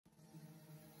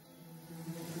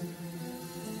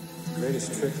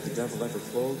greatest trick the devil ever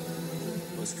pulled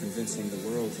was convincing the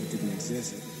world he didn't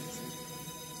exist.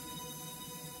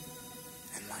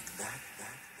 And like that.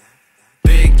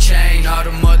 Big chain, all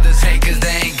the mothers hate cause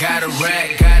they ain't got a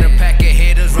rack. Got a pack of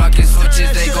hitters, rockin'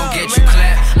 switches, they gon' get you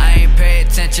clapped. I ain't pay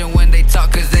attention when they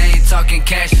talk cause they ain't talking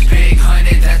cash. Big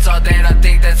hunnid, that's all that I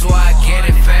think, that's why I get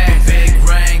it fast. Big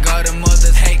ring, all the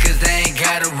mothers hate cause they ain't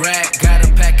got a rack. Got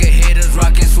a pack of hitters,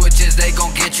 rockin' switches, they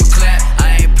gon' get you clapped.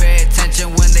 I ain't pay attention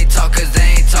when they talk cause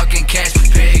they ain't talking cash.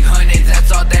 Big hunnid,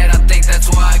 that's all that I think, that's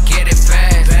why I get it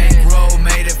fast. Bankroll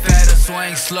made it fatter,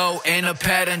 swing slow in a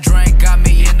pattern. Drink got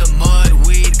me in the mud,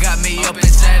 weed got me up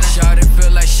inside her. Shawty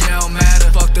feel like she don't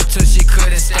matter, fucked her till she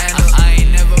couldn't stand her. I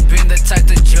ain't never been the type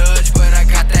to judge, but I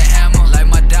got that hammer. Like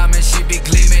my diamond, she be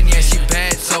gleaming, yeah she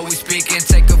bad, so we speaking.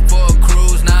 Take her for a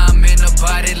cruise, now I'm in her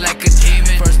body like a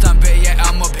demon. First time bet, yeah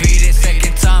I'ma beat it.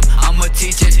 Second time, I'ma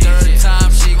teach it. Third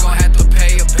time, she gon' have to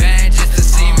pay a band just to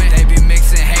see me. They be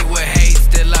mixing hate with hate,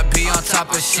 still I be on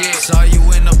top of shit. Saw you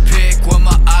in a pic with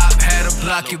my op, had to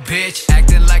block you bitch.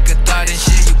 Acting like a thought and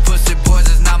shit, you pussy boys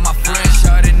is not my friend.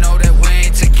 Shawty know that we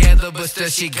ain't together, but still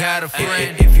she got a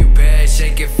friend. If you bad,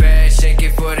 shake it fast, shake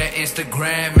it for that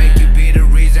Instagram. Make you be the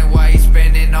reason why he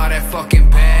spending all that fucking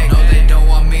bag. No, they don't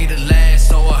want me to last,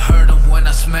 so I hurt them when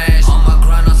I smash. On my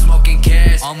grind, I'm smoking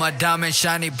gas, on my diamond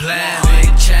shiny blast.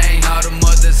 Big chain, all the